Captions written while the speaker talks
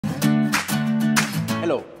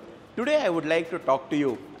Today I would like to talk to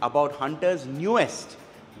you about Hunter's newest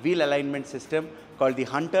wheel alignment system called the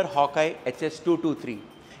Hunter HawkEye HS223.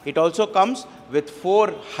 It also comes with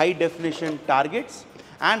 4 high definition targets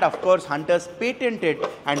and of course Hunter's patented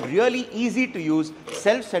and really easy to use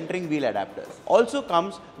self-centering wheel adapters. Also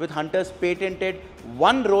comes with Hunter's patented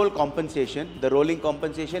one roll compensation. The rolling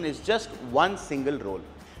compensation is just one single roll.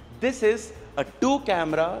 This is a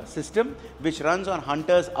 2-camera system which runs on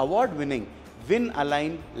Hunter's award-winning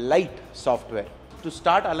WinAlign Lite software. To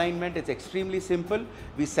start alignment, it's extremely simple.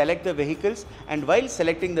 We select the vehicles, and while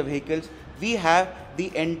selecting the vehicles, we have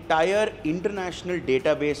the entire international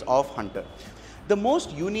database of Hunter. The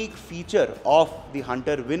most unique feature of the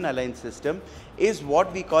Hunter WinAlign system is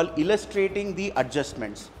what we call illustrating the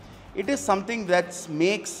adjustments. It is something that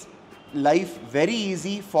makes life very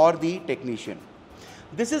easy for the technician.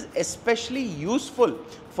 This is especially useful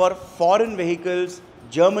for foreign vehicles,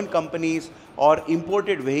 German companies, or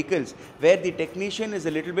imported vehicles where the technician is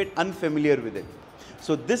a little bit unfamiliar with it.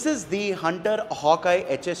 So this is the Hunter HawkEye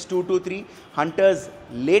HS223, Hunter's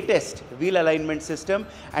latest wheel alignment system,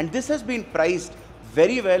 and this has been priced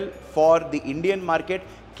very well for the Indian market,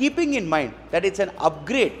 keeping in mind that it's an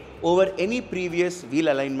upgrade over any previous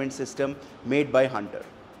wheel alignment system made by Hunter.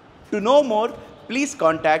 To know more, please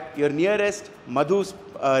contact your nearest Madhus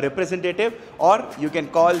representative, or you can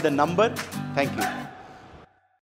call the number. Thank you.